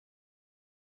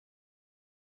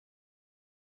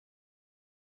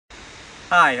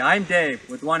Hi, I'm Dave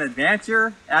with one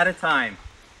adventure at a time.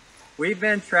 We've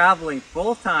been traveling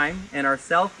full-time in our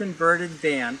self-converted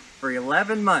van for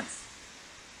 11 months.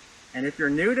 And if you're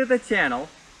new to the channel,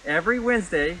 every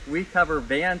Wednesday we cover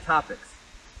van topics.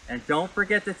 And don't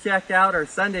forget to check out our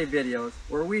Sunday videos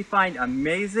where we find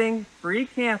amazing free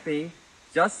camping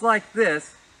just like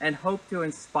this and hope to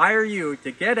inspire you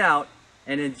to get out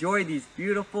and enjoy these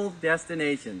beautiful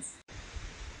destinations.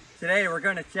 Today we're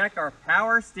going to check our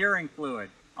power steering fluid.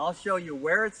 I'll show you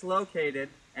where it's located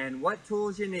and what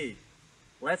tools you need.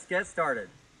 Let's get started.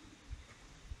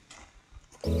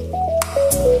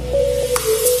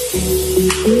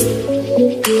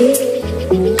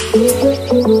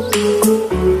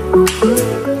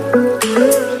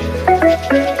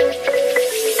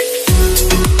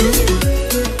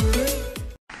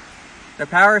 The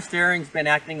power steering's been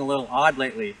acting a little odd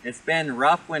lately. It's been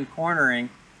rough when cornering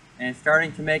and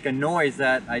starting to make a noise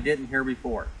that I didn't hear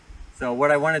before. So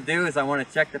what I want to do is I want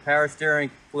to check the power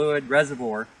steering fluid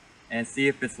reservoir and see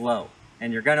if it's low.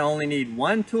 And you're going to only need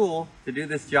one tool to do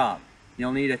this job.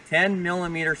 You'll need a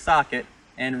 10mm socket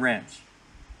and wrench.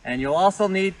 And you'll also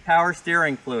need power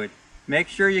steering fluid. Make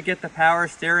sure you get the power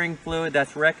steering fluid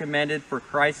that's recommended for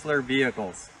Chrysler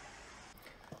vehicles.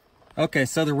 Okay,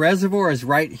 so the reservoir is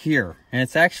right here, and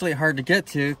it's actually hard to get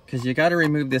to because you got to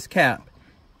remove this cap.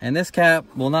 And this cap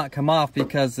will not come off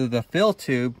because of the fill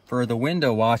tube for the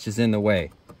window wash is in the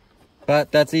way.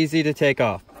 But that's easy to take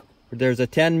off. There's a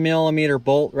 10mm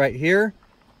bolt right here.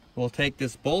 We'll take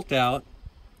this bolt out.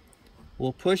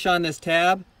 We'll push on this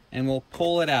tab and we'll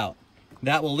pull it out.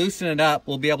 That will loosen it up.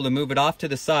 We'll be able to move it off to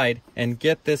the side and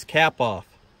get this cap off.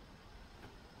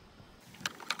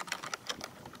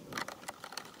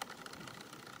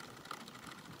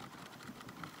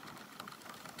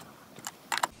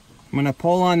 I'm going to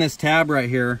pull on this tab right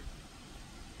here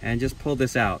and just pull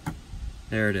this out.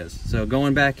 There it is. So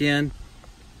going back in,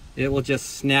 it will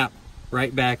just snap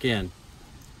right back in.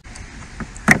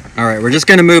 All right, we're just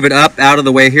going to move it up out of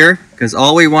the way here because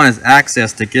all we want is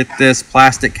access to get this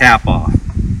plastic cap off.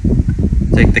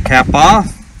 Take the cap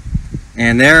off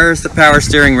and there's the power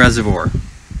steering reservoir.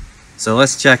 So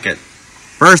let's check it.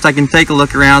 First, I can take a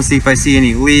look around, see if I see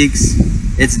any leaks.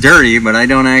 It's dirty, but I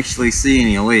don't actually see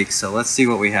any leaks. So let's see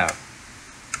what we have.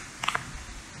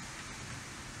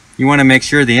 You want to make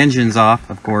sure the engine's off,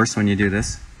 of course, when you do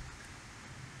this.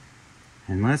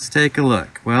 And let's take a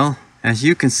look. Well, as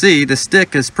you can see, the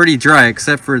stick is pretty dry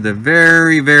except for the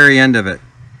very end of it.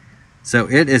 So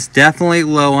it is definitely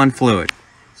low on fluid.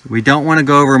 So we don't want to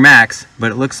go over max,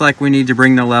 but it looks like we need to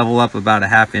bring the level up about a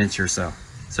 ½ inch or so.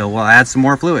 So we'll add some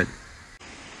more fluid.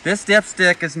 This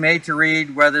dipstick is made to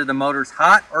read whether the motor's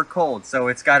hot or cold. So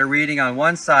it's got a reading on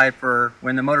one side for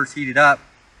when the motor's heated up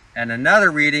and another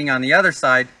reading on the other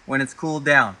side when it's cooled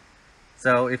down.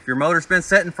 So if your motor's been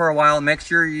sitting for a while, make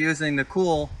sure you're using the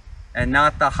cool and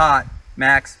not the hot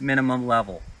max minimum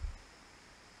level.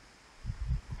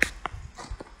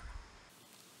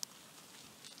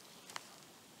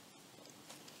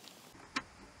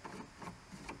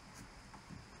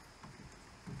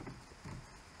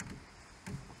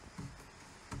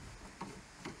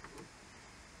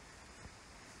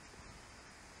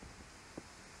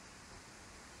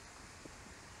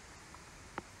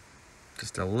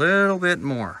 Just a little bit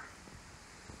more.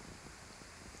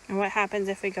 And what happens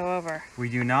if we go over? We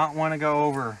do not want to go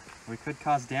over. We could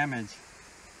cause damage.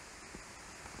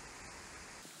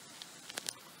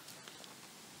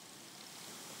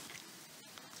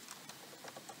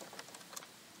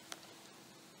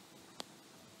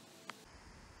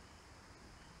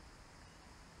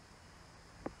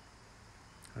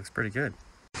 Looks pretty good.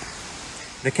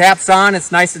 The cap's on,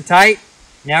 it's nice and tight.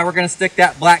 Now we're going to stick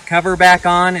that black cover back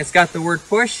on. It's got the word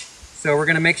push, so we're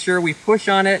going to make sure we push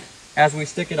on it as we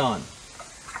stick it on.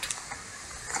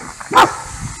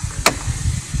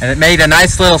 And it made a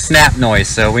nice little snap noise,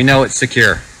 so we know it's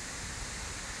secure.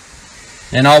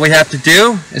 And all we have to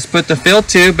do is put the fill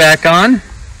tube back on,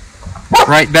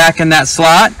 right back in that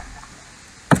slot.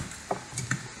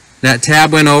 That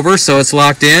tab went over, so it's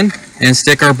locked in, and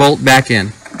stick our bolt back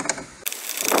in.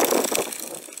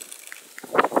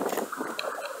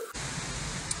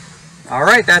 All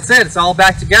right, that's it. It's all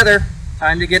back together.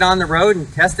 Time to get on the road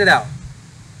and test it out.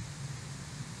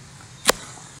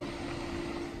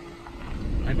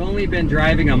 I've only been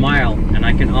driving a mile and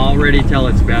I can already tell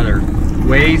it's better.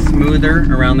 Way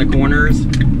smoother around the corners,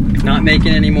 not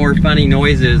making any more funny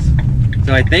noises.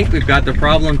 So I think we've got the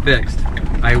problem fixed.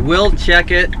 I will check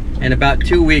it in about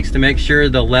 2 weeks to make sure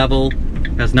the level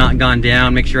has not gone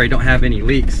down, make sure I don't have any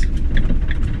leaks.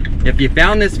 If you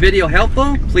found this video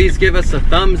helpful, please give us a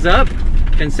thumbs up.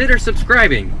 Consider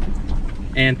subscribing.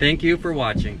 And thank you for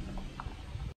watching.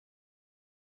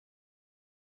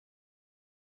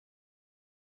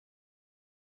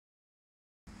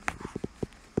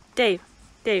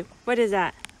 Dave, what is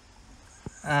that?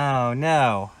 Oh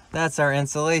no, that's our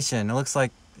insulation. It looks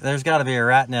like there's got to be a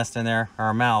rat nest in there, or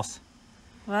a mouse.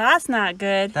 Well, that's not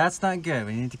good. That's not good.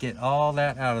 We need to get all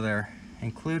that out of there,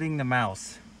 including the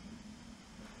mouse.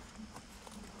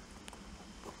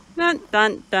 Dun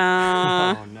dun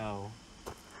dun. Oh no.